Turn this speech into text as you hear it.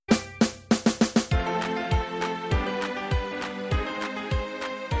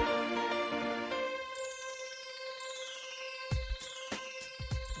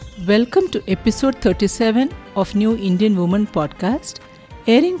Welcome to episode 37 of New Indian Woman podcast,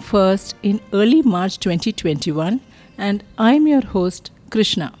 airing first in early March 2021, and I'm your host,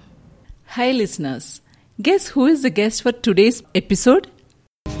 Krishna. Hi listeners, guess who is the guest for today's episode?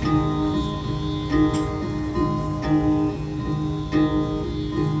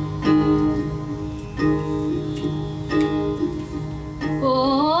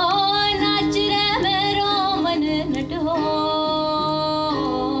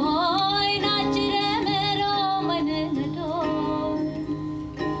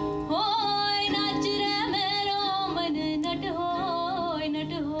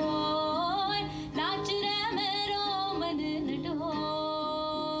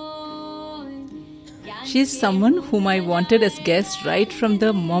 She's someone whom I wanted as guest right from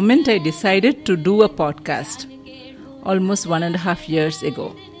the moment I decided to do a podcast, almost 1.5 years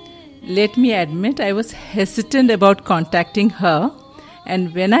ago. Let me admit I was hesitant about contacting her,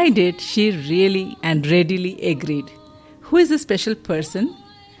 and when I did, she really and readily agreed. Who is a special person?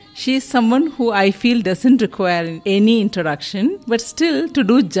 She is someone who I feel doesn't require any introduction, but still, to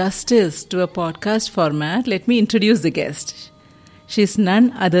do justice to a podcast format, let me introduce the guest. She is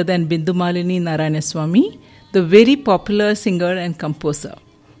none other than Bindu Malini Narayanaswamy, the very popular singer and composer.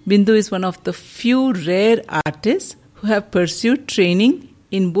 Bindu is one of the few rare artists who have pursued training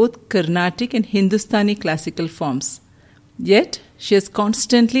in both Carnatic and Hindustani classical forms. Yet, she has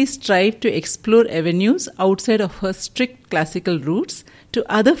constantly strived to explore avenues outside of her strict classical roots to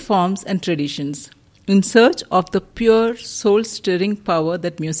other forms and traditions, in search of the pure, soul-stirring power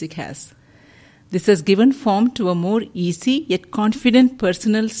that music has. This has given form to a more easy yet confident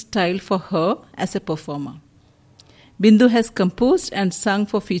personal style for her as a performer. Bindu has composed and sung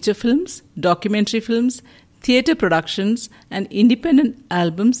for feature films, documentary films, theatre productions, and independent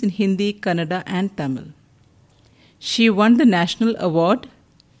albums in Hindi, Kannada, and Tamil. She won the National Award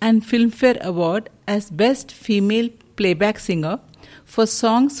and Filmfare Award as Best Female Playback Singer for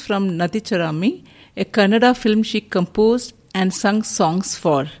songs from Naticharami, a Kannada film she composed and sung songs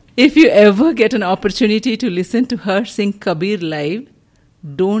for. If you ever get an opportunity to listen to her sing Kabir live,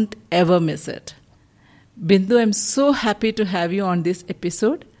 don't ever miss it. Bindu, I'm so happy to have you on this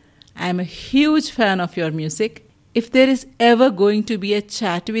episode. I'm a huge fan of your music. If there is ever going to be a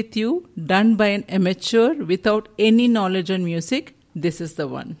chat with you done by an amateur without any knowledge on music, this is the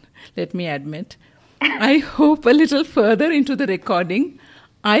one. Let me admit. I hope a little further into the recording,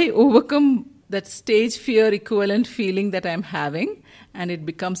 I overcome that stage fear equivalent feeling that I'm having, and it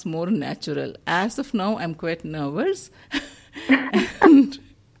becomes more natural. As of now, I'm quite nervous. And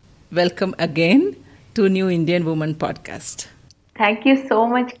welcome again to New Indian Woman podcast. Thank you so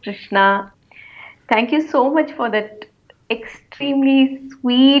much, Krishna. Thank you so much for that extremely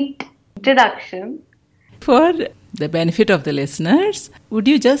sweet introduction. For the benefit of the listeners, would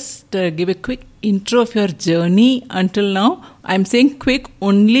you just give a quick intro of your journey until now? I'm saying quick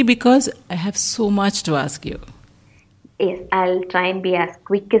only because I have so much to ask you. Yes, I'll try and be as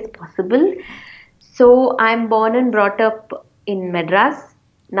quick as possible. So, I'm born and brought up in Madras,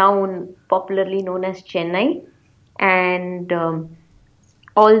 now popularly known as Chennai. And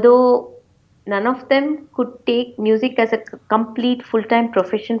although none of them could take music as a complete full-time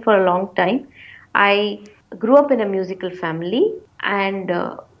profession for a long time, I grew up in a musical family, and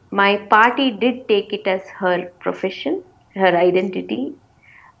my party did take it as her profession, her identity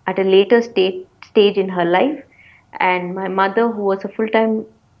at a later stage in her life. And my mother, who was a full-time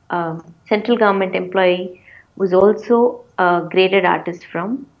central government employee, was also a graded artist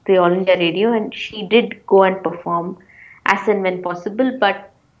from the All India Radio, and she did go and perform as and when possible,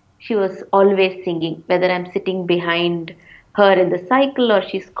 but she was always singing, whether I'm sitting behind her in the cycle or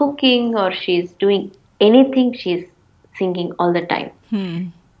she's cooking or she's doing anything, she's singing all the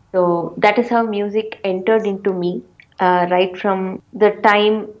time. So that is how music entered into me right from the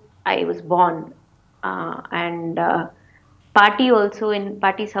time I was born. And party also, in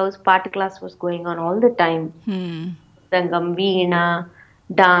Party's house, party class was going on all the time. Sangam, veena,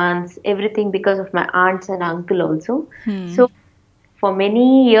 dance, everything, because of my aunts and uncle also. So for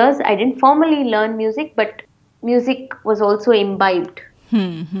many years, I didn't formally learn music, but music was also imbibed,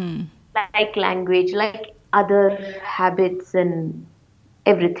 like language, like other habits and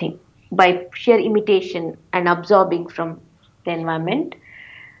everything, by sheer imitation and absorbing from the environment.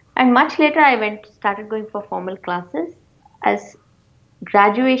 And much later, I started going for formal classes. As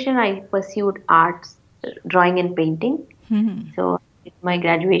graduation, I pursued arts, drawing and painting. So I did my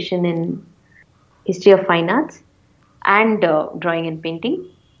graduation in History of Fine Arts and drawing and painting.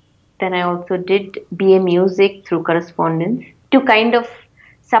 Then I also did BA Music through correspondence to kind of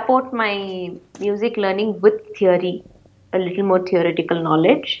support my music learning with theory a little more theoretical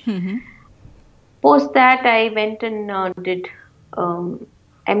knowledge. Mm-hmm. Post that, I went and did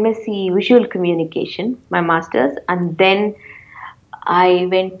MSc Visual Communication, my master's, and then I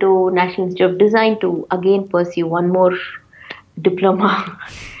went to National Institute of Design to again pursue one more diploma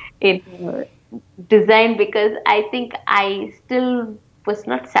in design, because I think I still was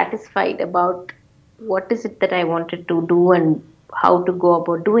not satisfied about what is it that I wanted to do and how to go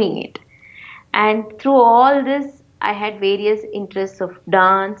about doing it. And through all this, I had various interests of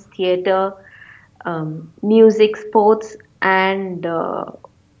dance, theater, music, sports, and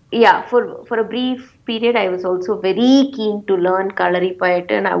yeah, for a brief period, I was also very keen to learn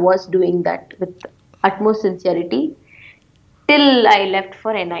Kalaripayattu, and I was doing that with utmost sincerity till I left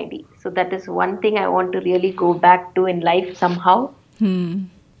for NID. So that is one thing I want to really go back to in life somehow.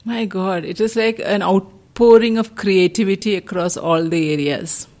 My God, it is like an outpouring of creativity across all the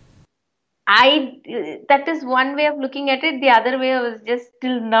areas. That is one way of looking at it. The other way, I was just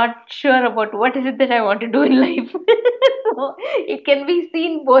still not sure about what is it that I want to do in life. So it can be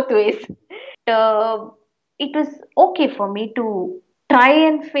seen both ways. Uh, it was okay for me to try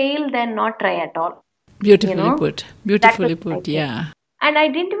and fail than not try at all. You Beautifully know, put. that was Beautifully my put, thing. yeah. And I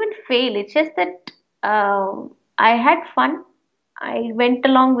didn't even fail. It's just that I had fun. I went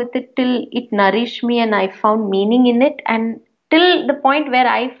along with it till it nourished me and I found meaning in it. And till the point where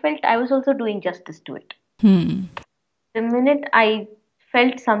I felt I was also doing justice to it. Hmm. The minute I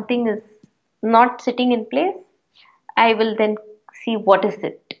felt something is not sitting in place, I will then see what is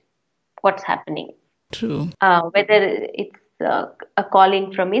it, what's happening. True. Whether it's a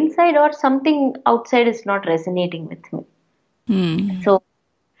calling from inside or something outside is not resonating with me. Hmm. So,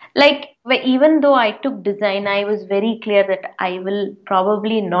 like, even though I took design, I was very clear that I will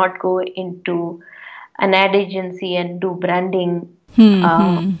probably not go into an ad agency and do branding. Hmm. Hmm.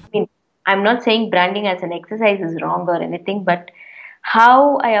 I mean, I'm not saying branding as an exercise is wrong or anything, but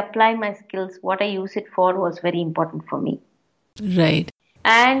how I apply my skills, what I use it for, was very important for me. Right.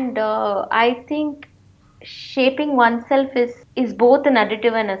 And I think shaping oneself is both an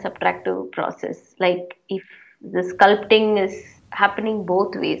additive and a subtractive process. Like, if the sculpting is happening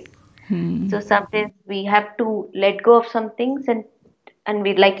both ways, so sometimes we have to let go of some things, and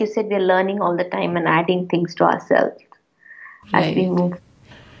we, like you said, we're learning all the time and adding things to ourselves as we Right. move.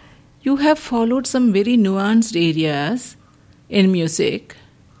 You have followed some very nuanced areas in music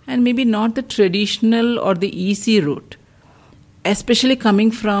and maybe not the traditional or the easy route, especially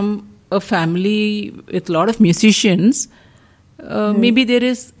coming from a family with a lot of musicians. Maybe there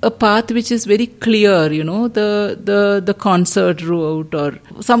is a path which is very clear, the concert route or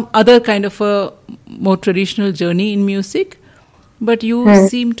some other kind of a more traditional journey in music. But you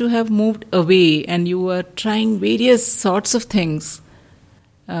seem to have moved away and you are trying various sorts of things.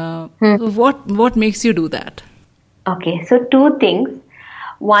 What makes you do that? Okay, so two things.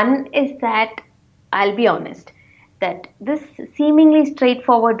 One is that I'll be honest that this seemingly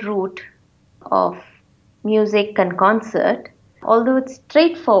straightforward route of music and concert, although it's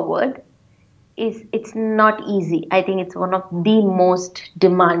straightforward, it's not easy. I think it's one of the most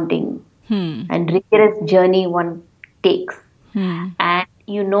demanding and rigorous journey one takes. And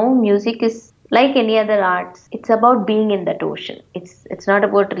music is like any other arts. It's about being in that ocean. It's not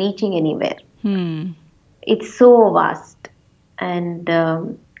about reaching anywhere. Hmm. It's so vast, and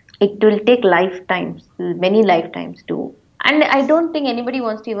it will take lifetimes, many lifetimes too. And I don't think anybody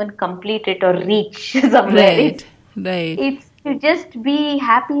wants to even complete it or reach somewhere. Right. Right. It's to just be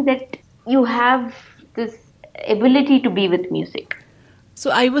happy that you have this ability to be with music. So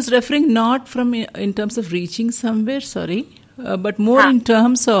I was referring not from in terms of reaching somewhere, sorry, but more Huh. in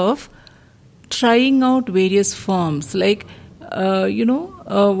terms of trying out various forms. Like,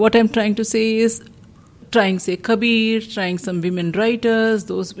 what I'm trying to say is trying, say, Kabir, trying some women writers,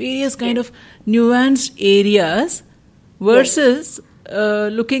 those various kind Yes. of nuanced areas versus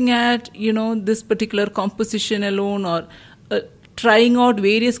looking at, this particular composition alone or trying out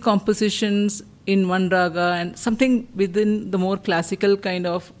various compositions in one raga and something within the more classical kind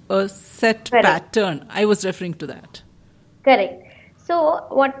of a set Correct. pattern. I was referring to that. Correct. So,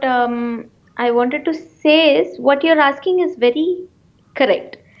 what I wanted to say is what you're asking is very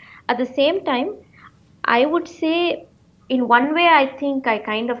correct. At the same time, I would say, in one way, I think I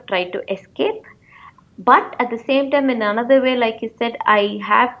kind of try to escape, but at the same time, in another way, like you said, I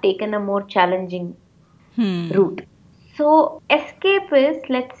have taken a more challenging route. So, escape is,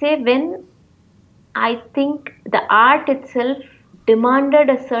 let's say, when I think the art itself demanded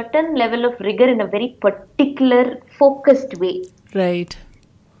a certain level of rigor in a very particular, focused way. Right.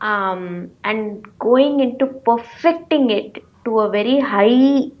 And going into perfecting it to a very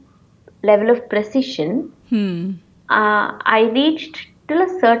high level of precision, I reached till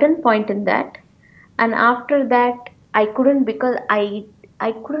a certain point in that, and after that, I couldn't because I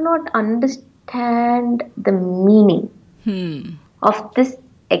could not understand the meaning of this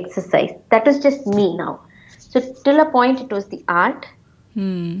exercise. That is just me now. So till a point, it was the art,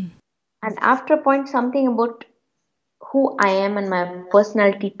 and after a point, something about who I am and my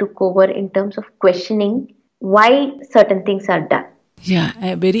personality took over in terms of questioning why certain things are done. Yeah,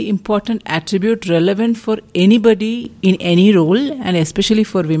 a very important attribute relevant for anybody in any role, and especially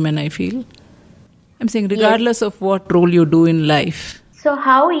for women, I feel. I'm saying, Yes. regardless of what role you do in life. So,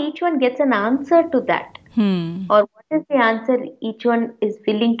 how each one gets an answer to that, or what is the answer each one is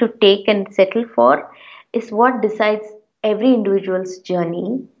willing to take and settle for, is what decides every individual's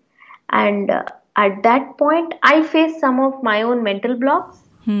journey. And at that point, I face some of my own mental blocks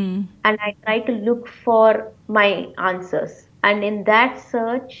and I try to look for my answers. And in that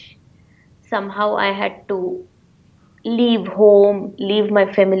search, somehow I had to leave home, leave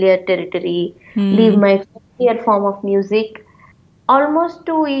my familiar territory, leave my familiar form of music, almost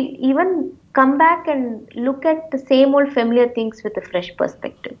to even come back and look at the same old familiar things with a fresh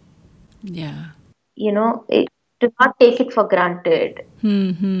perspective. Yeah. To not take it for granted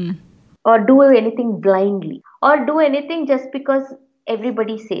or do anything blindly or do anything just because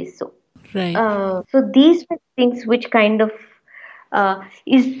everybody says so. Right. So these were things which kind of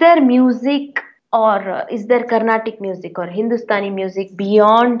is there music or is there Carnatic music or Hindustani music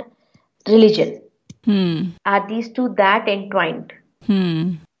beyond religion? Are these two that entwined?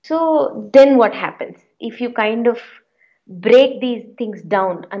 So then what happens if you kind of break these things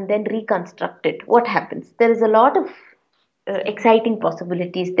down and then reconstruct it? What happens? There is a lot of exciting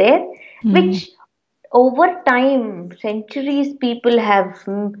possibilities there, which over time, centuries, people have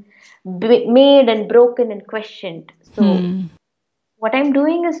made and broken and questioned. So what I'm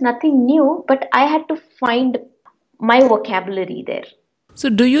doing is nothing new, but I had to find my vocabulary there. So,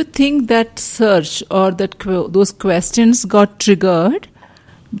 do you think that search or those questions got triggered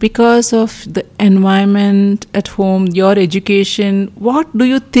because of the environment at home, your education? What do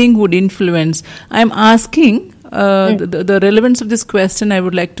you think would influence? I'm asking the relevance of this question. I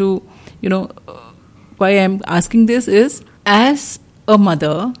would like to, why I'm asking this is as a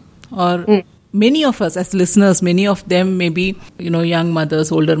mother or many of us as listeners, many of them maybe, young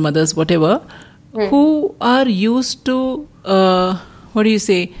mothers, older mothers, whatever, who are used to, what do you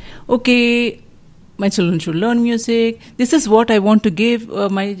say? Okay, my children should learn music. This is what I want to give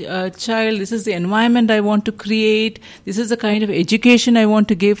my child. This is the environment I want to create. This is the kind of education I want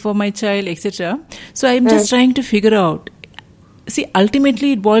to give for my child, etc. So I'm just trying to figure out. See,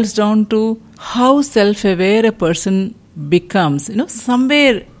 ultimately it boils down to how self-aware a person becomes.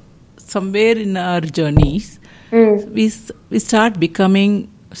 Somewhere in our journeys, we start becoming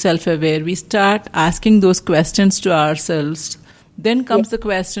self-aware. We start asking those questions to ourselves. Then comes the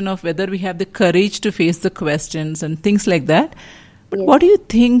question of whether we have the courage to face the questions and things like that. But what do you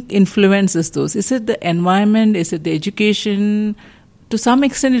think influences those? Is it the environment? Is it the education? To some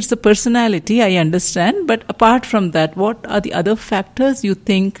extent, it's the personality, I understand. But apart from that, what are the other factors you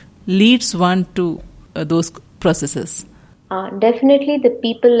think leads one to those processes? Definitely the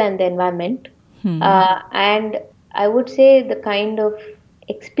people and the environment. And I would say the kind of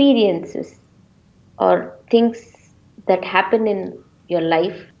experiences or things that happen in your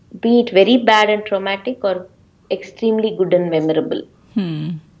life, be it very bad and traumatic or extremely good and memorable.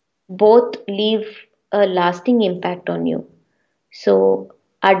 Both leave a lasting impact on you. So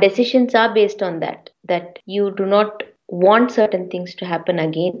our decisions are based on that you do not want certain things to happen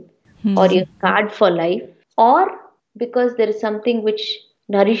again, or you're scarred for life, or because there is something which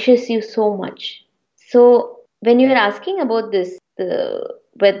nourishes you so much. So when you're asking about this,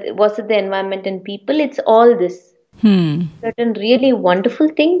 was it the environment and people? It's all this. Certain really wonderful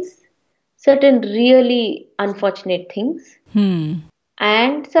things, certain really unfortunate things,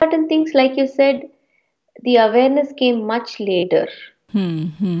 and certain things, like you said, the awareness came much later.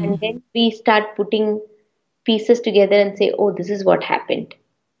 And then we start putting pieces together and say, oh, this is what happened.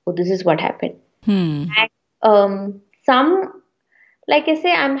 Oh, this is what happened. And some, like I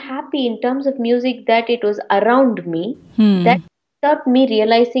say, I'm happy in terms of music that it was around me. That without me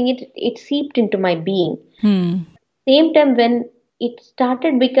realizing it, it seeped into my being. Same time when it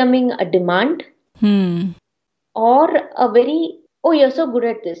started becoming a demand or a very, oh, you're so good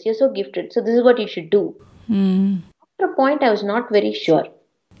at this, you're so gifted, so this is what you should do. After a point, I was not very sure.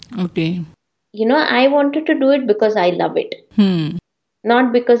 Okay. I wanted to do it because I love it,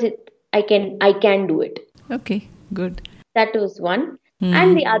 not because I can do it. Okay, good. That was one.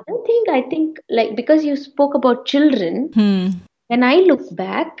 And the other thing, I think, like, because you spoke about children, when I look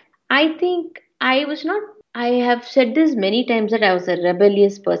back, I think I was not I have said this many times that I was a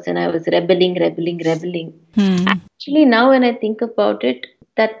rebellious person. I was rebelling. Hmm. Actually, now when I think about it,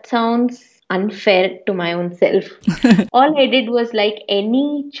 that sounds unfair to my own self. All I did was like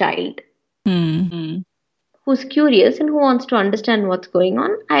any child Hmm. who's curious and who wants to understand what's going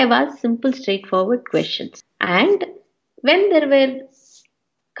on. I have asked simple, straightforward questions. And when there were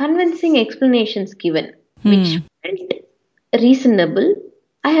convincing explanations given, which Hmm. felt reasonable,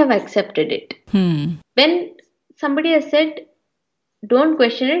 I have accepted it. Hmm. When somebody has said, don't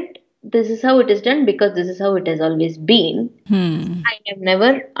question it, this is how it is done because this is how it has always been, Hmm. I have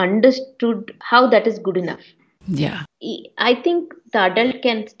never understood how that is good enough. Yeah. I think the adult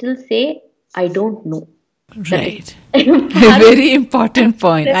can still say, I don't know. That is Right. A far very important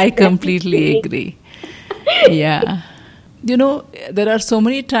point. better I than completely saying. agree. Yeah. There are so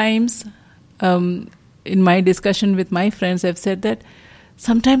many times in my discussion with my friends, I've said that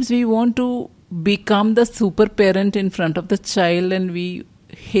sometimes we want to become the super parent in front of the child and we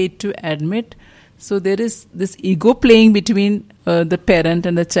hate to admit. So there is this ego playing between the parent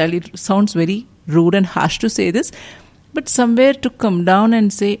and the child. It sounds very rude and harsh to say this, but somewhere to come down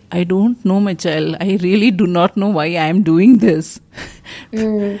and say, I don't know my child. I really do not know why I am doing this.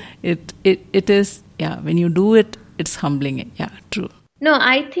 Mm. It is, yeah, when you do it, it's humbling. Yeah, true. No,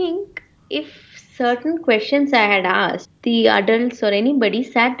 I think if certain questions I had asked, the adults or anybody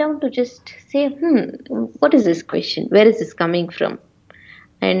sat down to just say, what is this question? Where is this coming from?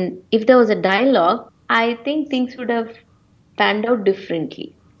 And if there was a dialogue, I think things would have panned out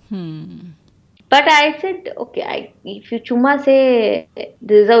differently. But I said, okay, if you chuma say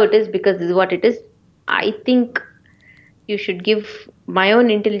this is how it is because this is what it is, I think you should give my own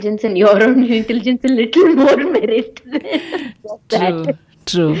intelligence and your own intelligence a little more merit than just that.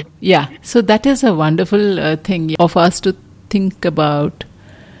 True, true. Yeah. So that is a wonderful thing of us to think about.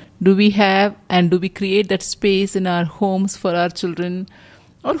 Do we have and do we create that space in our homes for our children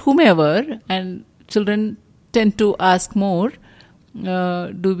or whomever? And children tend to ask more.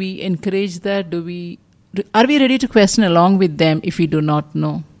 Do we encourage that? Are we ready to question along with them if we do not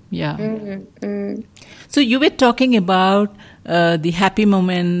know? Yeah. Mm. So you were talking about the happy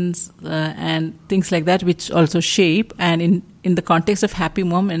moments and things like that, which also shape. And in the context of happy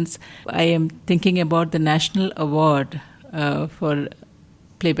moments, I am thinking about the national award for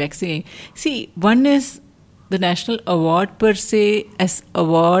playback singing. See, one is the national award per se as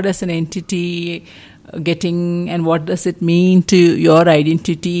award as an entity getting, and what does it mean to your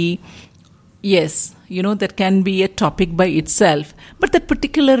identity. Yes, that can be a topic by itself. But that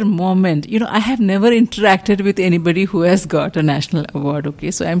particular moment, I have never interacted with anybody who has got a national award,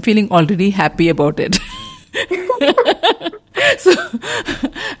 okay? So I'm feeling already happy about it. So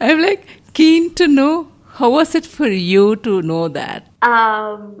I'm like keen to know how was it for you to know that?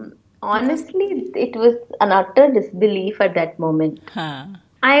 Because, Honestly, it was an utter disbelief at that moment. huh.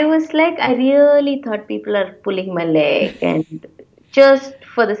 I was like, I really thought people are pulling my leg and just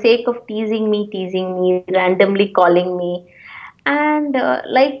for the sake of teasing me, randomly calling me. And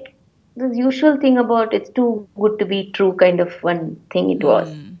like this usual thing about it's too good to be true kind of one thing it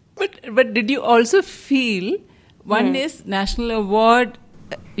was. But did you also feel one Hmm. is national award,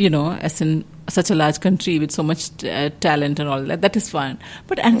 as in such a large country with so much talent and all that is fine.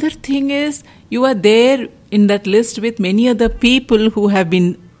 But another thing is you are there in that list with many other people who have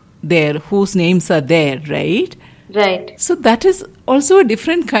been there, whose names are there, right? Right. So that is also a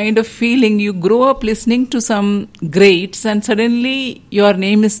different kind of feeling. You grow up listening to some greats and suddenly your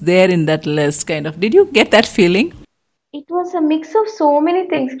name is there in that list, kind of. Did you get that feeling? It was a mix of so many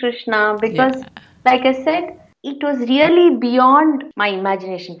things, Krishna, Yeah. because, like I said, it was really beyond my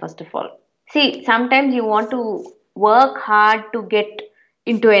imagination, first of all. See, sometimes you want to work hard to get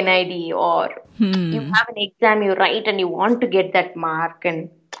into an ID, or you have an exam you write and you want to get that mark, and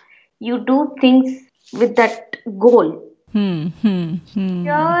you do things with that goal. Hmm. Hmm. Hmm.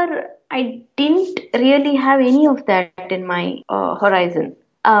 Here, I didn't really have any of that in my horizon.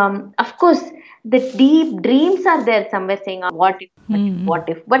 Of course, the deep dreams are there somewhere saying, what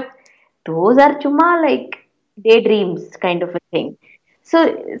if? But those are chuma like daydreams kind of a thing. So,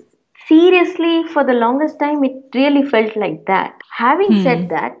 seriously, for the longest time, it really felt like that. Having said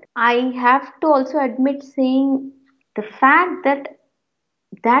that, I have to also admit saying the fact that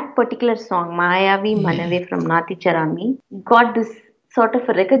that particular song, Mayavi Yeah. Manave from Nati Charami, got this sort of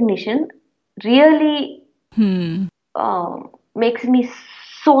a recognition really makes me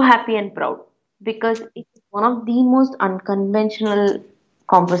so happy and proud because it's one of the most unconventional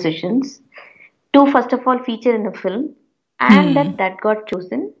compositions to first of all feature in a film and that got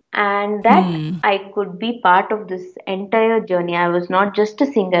chosen and that I could be part of this entire journey. I was not just a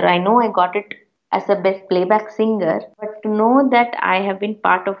singer. I know I got it as a best playback singer, but to know that I have been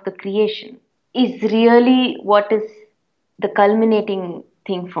part of the creation is really what is the culminating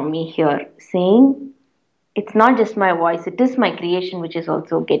thing for me here. Saying it's not just my voice, it is my creation which is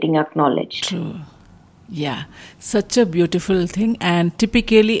also getting acknowledged. True. Yeah, such a beautiful thing. And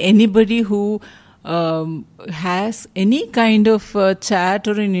typically, anybody who has any kind of chat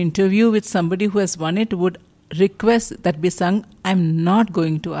or an interview with somebody who has won it would request that be sung. I'm not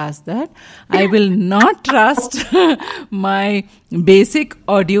going to ask that. I will not trust my basic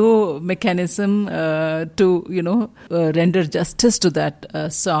audio mechanism to render justice to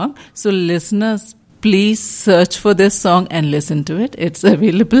that song. So listeners, please search for this song and listen to it. It's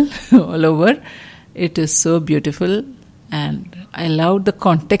available all over. It is so beautiful, and I loved the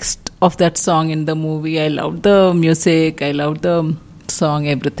context of that song in the movie. I loved the music. I loved the song,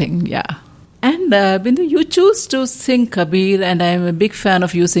 everything. Yeah. And Bindu, you choose to sing Kabir, and I am a big fan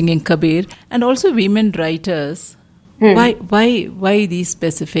of you singing Kabir, and also women writers. Why these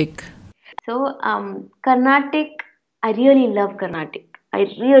specific? So, Carnatic, I really love Carnatic. I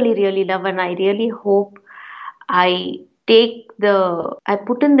really, really love, and I really hope I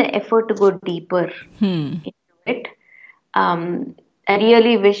put in the effort to go deeper into it. I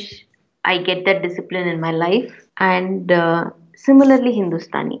really wish I get that discipline in my life, and similarly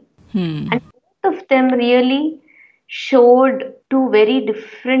Hindustani. And both of them really showed two very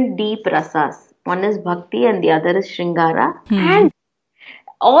different deep rasas. One is bhakti and the other is shringara, and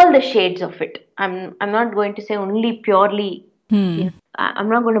all the shades of it. I'm not going to say only purely. I'm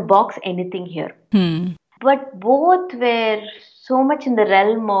not going to box anything here. But both were so much in the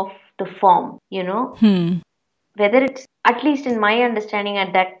realm of the form, Whether it's, at least in my understanding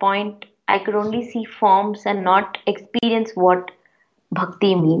at that point, I could only see forms and not experience what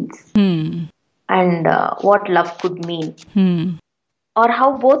bhakti means and what love could mean, or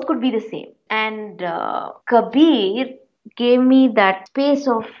how both could be the same. And Kabir gave me that space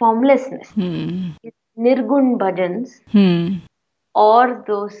of formlessness. Nirgun bhajans, or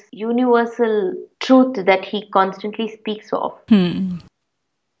those universal truth that he constantly speaks of,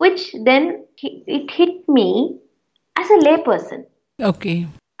 which then it hit me as a layperson. Okay.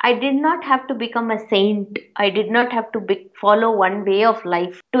 I did not have to become a saint. I did not have to follow one way of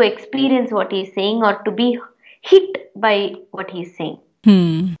life to experience what he's saying or to be hit by what he's saying.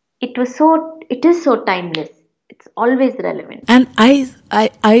 It is so timeless. It's always relevant. And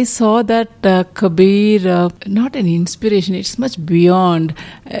I saw that Kabir, not an inspiration, it's much beyond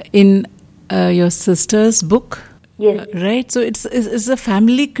in your sister's book. Yes. Right? So it's a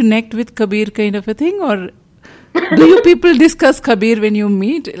family connect with Kabir kind of a thing, or do you people discuss Kabir when you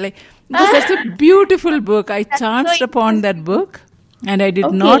meet? Because that's a beautiful book. I chanced upon that book and I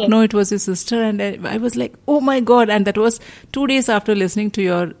did not know it was your sister, and I was like, oh my God. And that was 2 days after listening to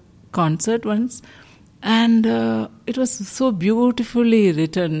your concert once. And it was so beautifully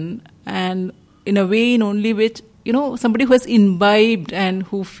written, and in a way in only which, somebody who has imbibed and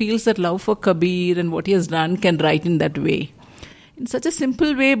who feels that love for Kabir and what he has done can write in that way. In such a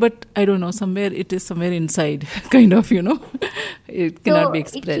simple way, but I don't know, it is somewhere inside, kind of, it cannot be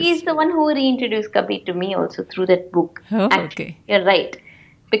expressed. He is the one who reintroduced Kabir to me also through that book. Oh, okay. You're right.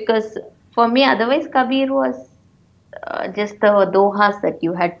 Because for me, otherwise Kabir was just the dohas that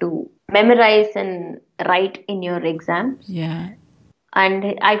you had to memorize and write in your exams. Yeah.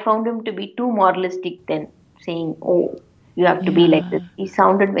 And I found him to be too moralistic then, saying, oh, you have to be like this. He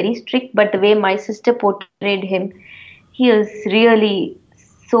sounded very strict, but the way my sister portrayed him, he is really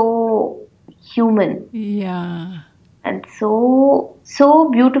so human. Yeah. And so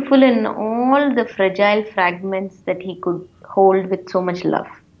beautiful in all the fragile fragments that he could hold with so much love.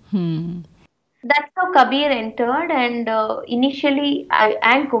 That's how Kabir entered, and initially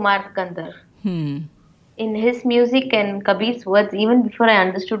and Kumar Kandar. In his music and Kabir's words, even before I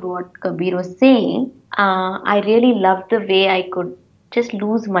understood what Kabir was saying, I really loved the way I could just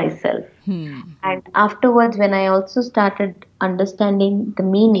lose myself. And afterwards, when I also started understanding the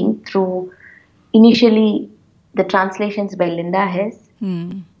meaning through initially the translations by Linda Hess,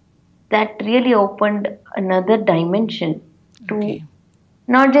 that really opened another dimension to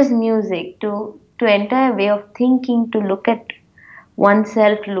not just music, to entire way of thinking, to look at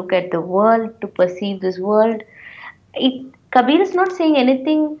oneself, to look at the world, to perceive this world. Kabir is not saying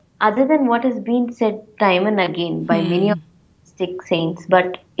anything other than what has been said time and again by many of the saints,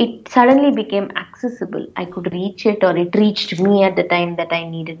 but it suddenly became accessible. I could reach it, or it reached me at the time that I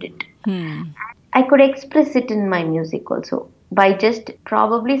needed it. I could express it in my music also by just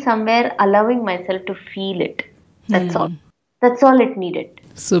probably somewhere allowing myself to feel it. That's all. That's all it needed.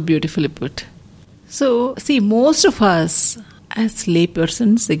 So beautifully put. So, see, most of us as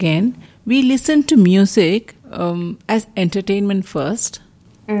laypersons, again, we listen to music as entertainment first.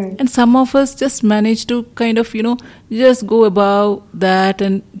 And some of us just manage to kind of, just go above that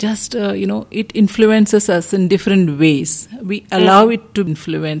and just, it influences us in different ways. We allow it to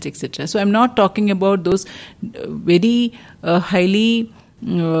influence, etc. So I'm not talking about those very highly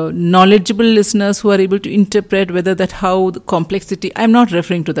knowledgeable listeners who are able to interpret whether that how the complexity. I'm not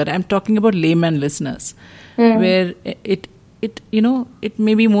referring to that. I'm talking about layman listeners, where it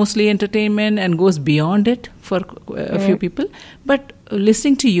may be mostly entertainment and goes beyond it for a few people. But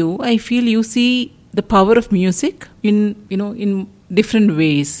listening to you, I feel you see the power of music in different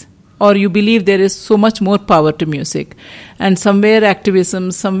ways, or you believe there is so much more power to music, and somewhere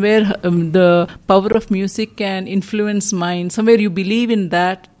activism, somewhere the power of music can influence mind. Somewhere you believe in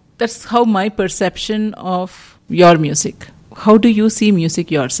that. That's how my perception of your music. How do you see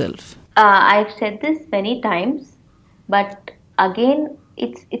music yourself? I've said this many times. But again,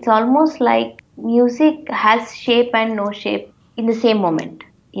 it's almost like music has shape and no shape in the same moment.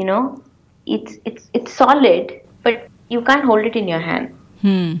 It's solid, but you can't hold it in your hand,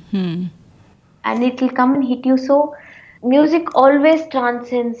 and it will come and hit you. So, music always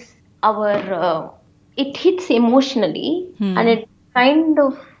transcends our. It hits emotionally, and it kind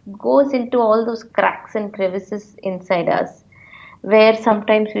of goes into all those cracks and crevices inside us, where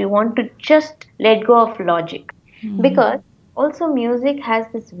sometimes we want to just let go of logic. Because also music has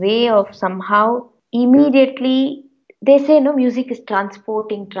this way of somehow immediately, they say music is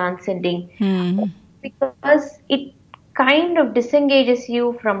transporting, transcending, because it kind of disengages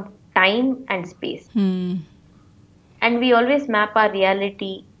you from time and space. And we always map our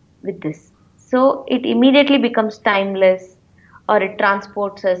reality with this. So it immediately becomes timeless, or it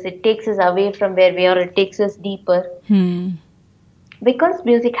transports us, it takes us away from where we are, it takes us deeper. Because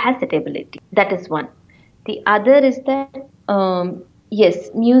music has that ability. That is one. The other is that,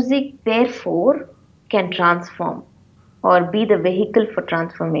 yes, music therefore can transform or be the vehicle for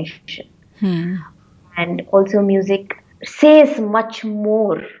transformation. And also music says much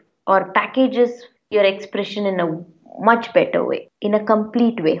more or packages your expression in a much better way, in a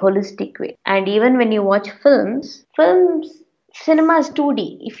complete way, holistic way. And even when you watch films, cinema is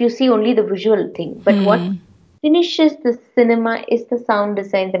 2D if you see only the visual thing. But what finishes the cinema is the sound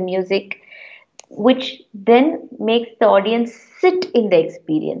design, the music, which then makes the audience sit in the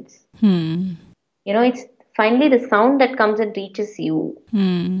experience. It's finally the sound that comes and reaches you.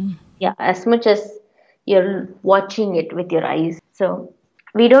 Yeah, as much as you're watching it with your eyes. So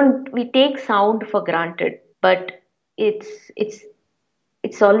we take sound for granted, but it's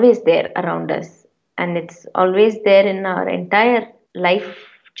always there around us, and it's always there in our entire life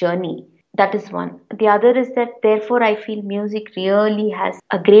journey. That is one. The other is that therefore I feel music really has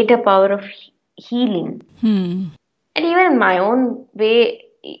a greater power of healing. And even in my own way,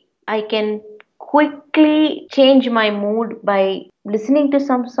 I can quickly change my mood by listening to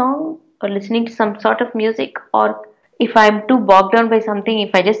some song or listening to some sort of music. Or if I'm too bogged down by something,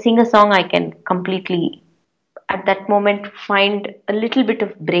 if I just sing a song, I can completely at that moment find a little bit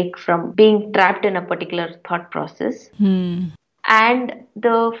of break from being trapped in a particular thought process. And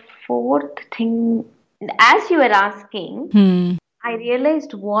the fourth thing, as you were asking, I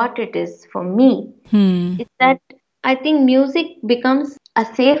realized what it is for me. Is that I think music becomes a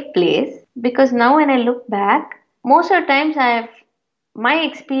safe place, because now when I look back, most of the times my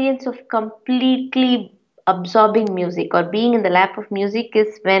experience of completely absorbing music or being in the lap of music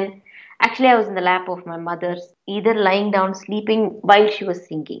is when actually I was in the lap of my mother's, either lying down sleeping while she was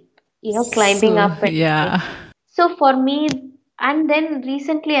singing, climbing up. So for me, and then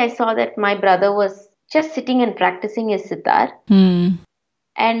recently I saw that my brother was just sitting and practicing his sitar.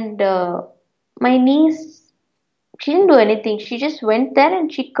 And my niece, she didn't do anything. She just went there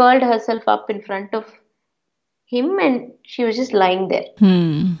and she curled herself up in front of him, and she was just lying there.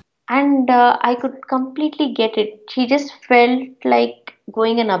 And I could completely get it. She just felt like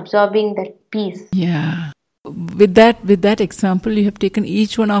going and absorbing that peace. Yeah. With that example, you have taken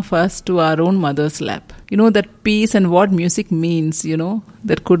each one of us to our own mother's lap. That peace and what music means,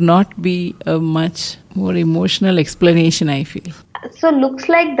 there could not be a much more emotional explanation, I feel. So looks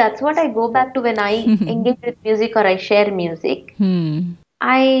like that's what I go back to when I engage with music or I share music.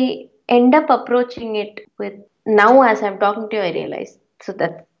 I end up approaching it with, now as I'm talking to you, I realize. So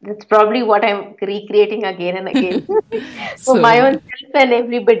that's probably what I'm recreating again and again for my own self and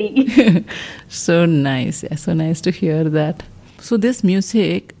everybody. So nice. Yeah, so nice to hear that. So this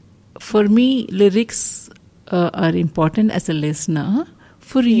music, for me, lyrics are important as a listener.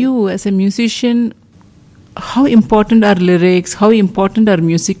 For you as a musician, how important are lyrics? How important are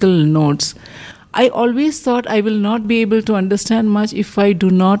musical notes? I always thought I will not be able to understand much if I do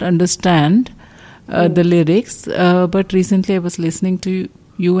not understand the lyrics. But recently I was listening to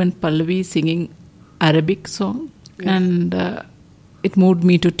you and Pallavi singing Arabic song, and it moved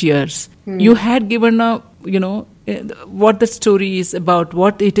me to tears. You had given what the story is about,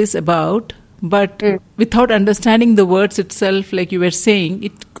 what it is about, but without understanding the words itself, like you were saying,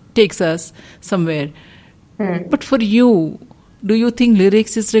 it takes us somewhere. But for you, do you think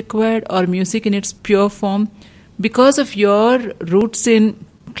lyrics is required or music in its pure form? Because of your roots in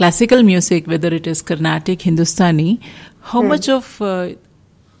classical music, whether it is Carnatic, Hindustani, how much of,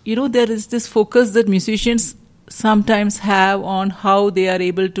 there is this focus that musicians sometimes have on how they are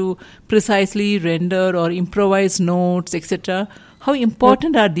able to precisely render or improvise notes, etc. How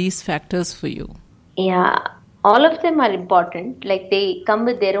important are these factors for you? Yeah, all of them are important. Like they come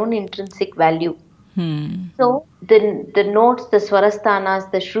with their own intrinsic value. So the notes, the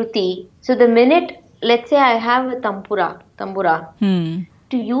swarasthanas, the shruti. So the minute, let's say I have a tambura,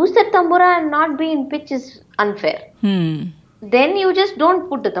 to use the tambura and not be in pitch is unfair. Then you just don't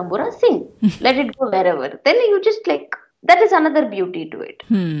put the tambura, sing. Let it go wherever. Then you just that is another beauty to it.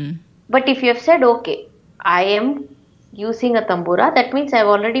 But if you have said, okay, I am using a tambura, that means I've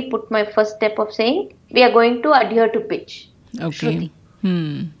already put my first step of saying, we are going to adhere to pitch. Okay.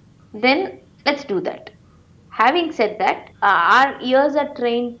 Then let's do that. Having said that, our ears are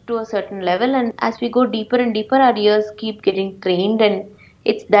trained to a certain level, and as we go deeper and deeper, our ears keep getting trained, and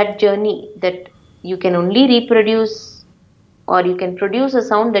it's that journey that you can only reproduce or you can produce a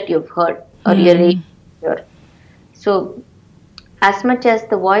sound that you've heard or you're heard. So as much as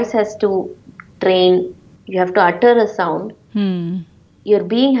the voice has to train, you have to utter a sound, your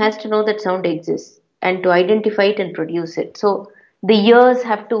being has to know that sound exists and to identify it and produce it. So the ears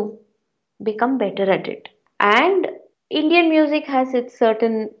have to become better at it. And Indian music has its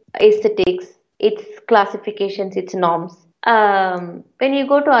certain aesthetics, its classifications, its norms. When you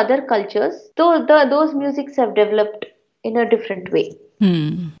go to other cultures, those musics have developed in a different way.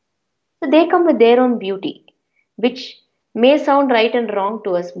 So they come with their own beauty, which may sound right and wrong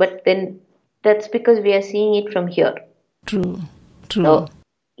to us, but then that's because we are seeing it from here. True. So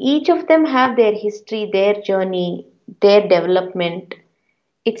each of them have their history, their journey, their development.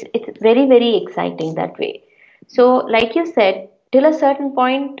 It's very, very exciting that way. So like you said, till a certain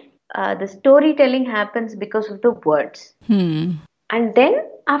point, the storytelling happens because of the words. And then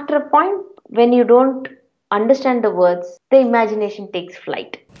after a point, when you don't understand the words, the imagination takes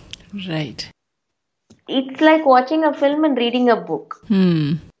flight. Right. It's like watching a film and reading a book.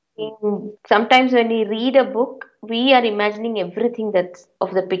 Sometimes when we read a book, we are imagining everything that's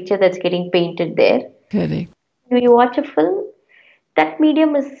of the picture that's getting painted there. Correct. When you watch a film, that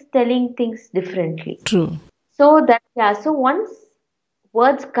medium is telling things differently. True. So so once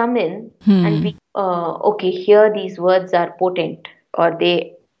words come in and we here these words are potent or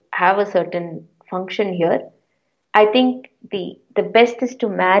they have a certain function here, I think the best is to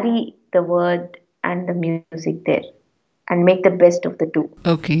marry the word and the music there and make the best of the two.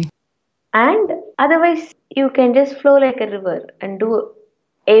 Okay. And otherwise you can just flow like a river and do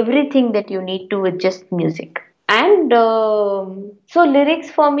everything that you need to with just music. And so lyrics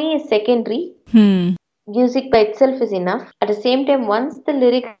for me is secondary. Music by itself is enough. At the same time, once the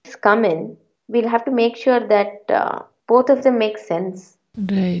lyrics come in, we'll have to make sure that both of them make sense.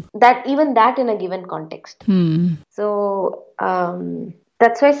 Right. That in a given context. So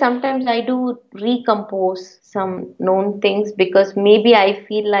that's why sometimes I do recompose some known things because maybe I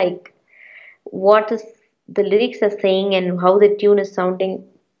feel like what is the lyrics are saying and how the tune is sounding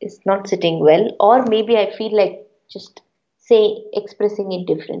is not sitting well, or maybe I feel like just expressing it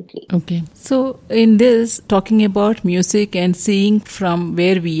differently. Okay. So in this, talking about music and seeing from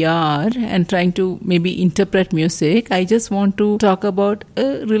where we are and trying to maybe interpret music, I just want to talk about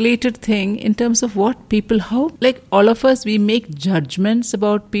a related thing in terms of how like all of us, we make judgments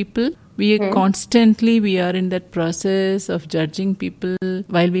about people. We are in that process of judging people.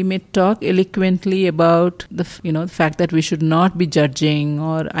 While we may talk eloquently about the fact that we should not be judging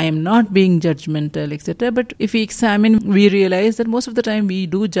or I am not being judgmental, etc. But if we examine, we realize that most of the time we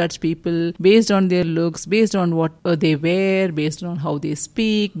do judge people based on their looks, based on what they wear, based on how they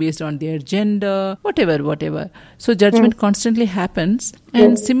speak, based on their gender, whatever. So judgment constantly happens.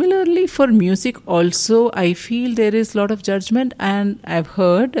 And similarly for music also, I feel there is a lot of judgment, and I've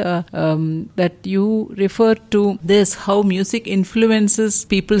heard that you refer to this, how music influences influences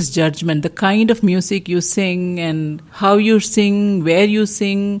people's judgment. The kind of music you sing and how you sing, where you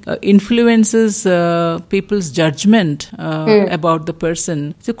sing, influences people's judgment about the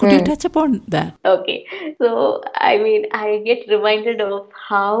person. So could you touch upon that? Okay. So, I mean, I get reminded of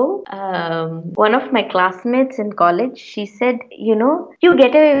how one of my classmates in college, she said, you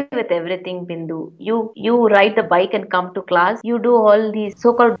get away with everything, Bindu. You ride the bike and come to class. You do all these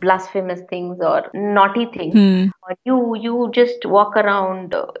so-called blasphemous things or naughty things. Or you just walk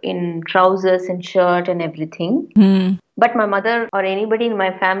around in trousers and shirt and everything. But my mother or anybody in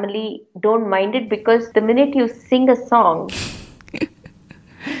my family don't mind it, because the minute you sing a song,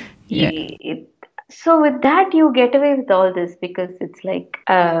 so with that you get away with all this, because it's like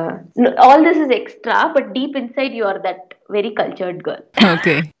all this is extra, but deep inside you are that very cultured girl.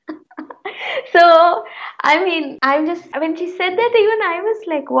 Okay. So, I mean, when she said that, even I was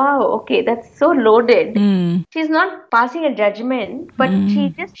like, wow, okay, that's so loaded. She's not passing a judgment, but she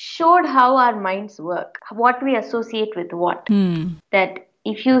just showed how our minds work, what we associate with what. That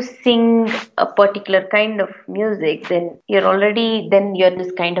if you sing a particular kind of music, then you're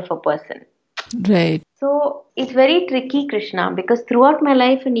this kind of a person. Right. So it's very tricky, Krishna, because throughout my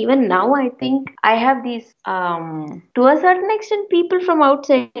life and even now, I think I have these, to a certain extent, people from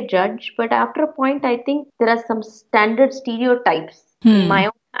outside judge, but after a point, I think there are some standard stereotypes in my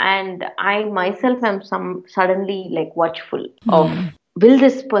own, and I myself am suddenly like watchful of, will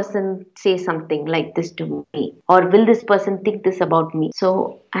this person say something like this to me? Or will this person think this about me?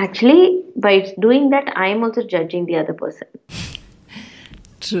 So actually, by doing that, I am also judging the other person.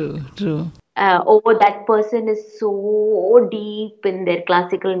 True. That person is so deep in their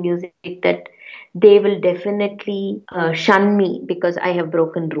classical music that they will definitely shun me because I have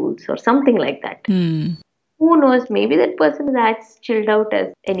broken rules or something like that. Who knows? Maybe that person is as chilled out as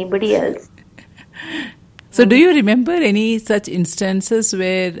anybody else. So do you remember any such instances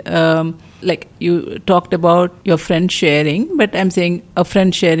where, like you talked about your friend sharing, but I'm saying a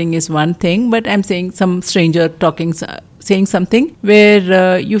friend sharing is one thing, but I'm saying some stranger saying something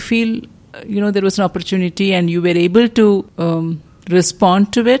where you feel, there was an opportunity and you were able to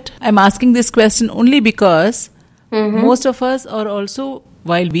respond to it? I'm asking this question only because most of us are also,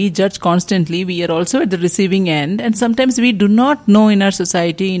 while we judge constantly, we are also at the receiving end, and sometimes we do not know in our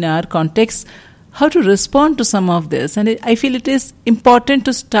society, in our context, how to respond to some of this. And I feel it is important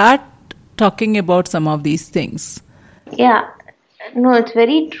to start talking about some of these things. Yeah, no, it's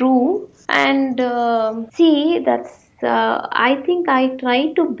very true. And see, that's I think I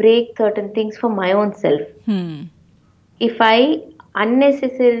try to break certain things for my own self. If I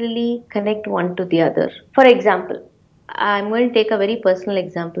unnecessarily connect one to the other. For example, I'm going to take a very personal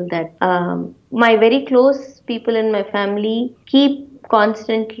example that my very close people in my family keep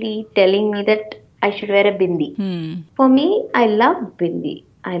constantly telling me that I should wear a bindi. For me, I love bindi.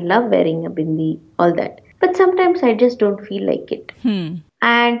 I love wearing a bindi, all that. But sometimes I just don't feel like it.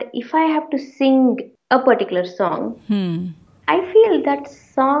 And if I have to sing a particular song, I feel that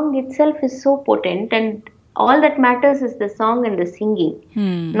song itself is so potent, and all that matters is the song and the singing,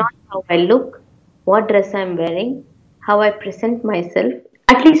 not how I look, what dress I'm wearing, how I present myself.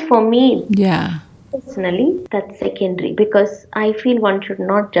 At least for me, personally, that's secondary, because I feel one should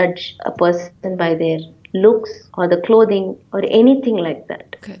not judge a person by their looks or the clothing or anything like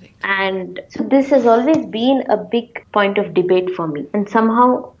that. Correct. And so this has always been a big point of debate for me, and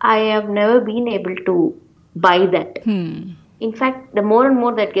somehow I have never been able to buy that. In fact, the more and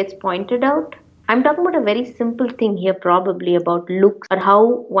more that gets pointed out, I'm talking about a very simple thing here, probably about looks or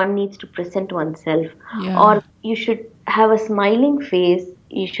how one needs to present oneself. Or you should have a smiling face,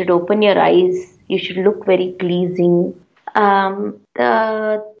 you should open your eyes, you should look very pleasing.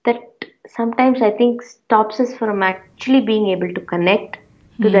 That sometimes I think stops us from actually being able to connect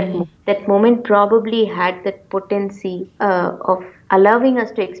to that moment. Probably had that potency of allowing us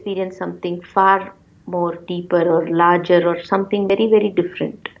to experience something far more deeper or larger or something very, very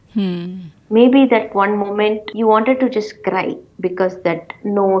different. Maybe that one moment you wanted to just cry because that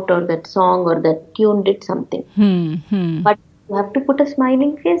note or that song or that tune did something. But you have to put a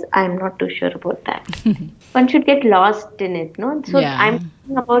smiling face. I'm not too sure about that. One should get lost in it, no? So I'm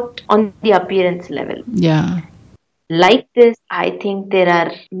talking about on the appearance level. Like this, I think there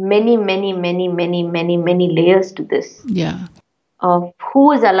are many layers to this. Of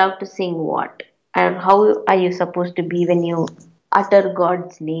who is allowed to sing what, and how are you supposed to be when you utter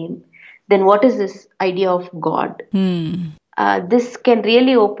God's name. Then what is this idea of God? This can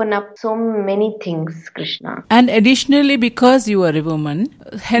really open up so many things, Krishna. And additionally, because you are a woman,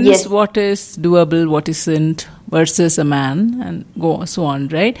 hence what is doable, what isn't, versus a man, and so on,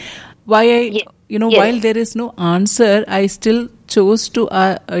 right? While there is no answer, I still chose to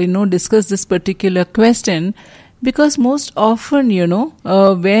discuss this particular question because most often,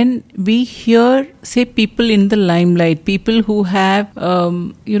 when we hear, say, people in the limelight, people who have, a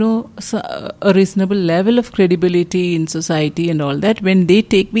reasonable level of credibility in society and all that, when they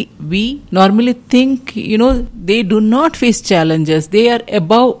take, we normally think, they do not face challenges. They are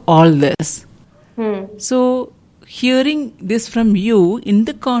above all this. So, hearing this from you in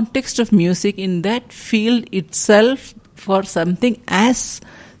the context of music, in that field itself, for something as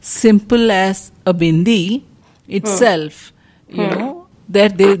simple as a bindi itself,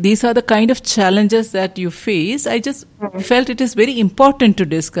 that these are the kind of challenges that you face. I just felt it is very important to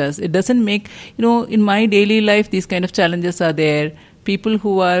discuss. It doesn't make, in my daily life, these kind of challenges are there. People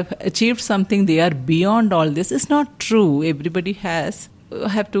who have achieved something, they are beyond all this. It's not true. Everybody have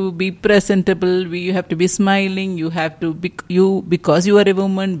to be presentable. You have to be smiling. You have to be, because you are a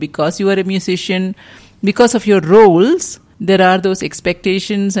woman, because you are a musician, because of your roles, there are those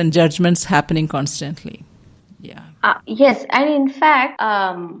expectations and judgments happening constantly. Yeah. Yes, and in fact,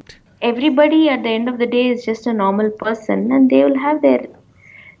 everybody at the end of the day is just a normal person, and they will have their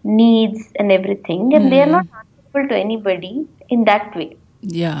needs and everything, and they are not answerable to anybody in that way.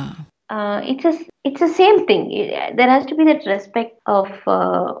 Yeah. It's the same thing. There has to be that respect of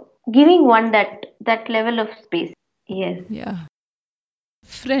giving one that level of space. Yes. Yeah.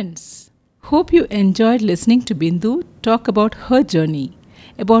 Friends, hope you enjoyed listening to Bindu talk about her journey,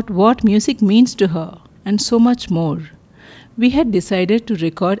 about what music means to her, and so much more. We had decided to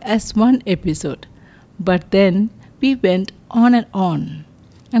record as one episode, but then we went on and on.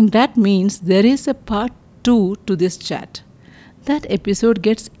 And that means there is a part 2 to this chat. That episode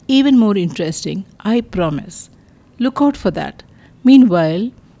gets even more interesting, I promise. Look out for that.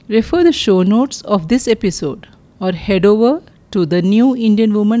 Meanwhile, refer the show notes of this episode or head over to the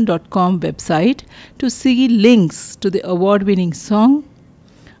newindianwoman.com website to see links to the award-winning song,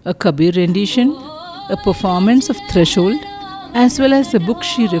 a Kabir rendition, a performance of Threshold, as well as the book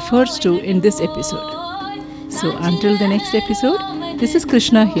she refers to in this episode. So until the next episode, this is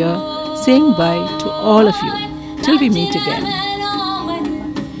Krishna here saying bye to all of you. Till we meet again.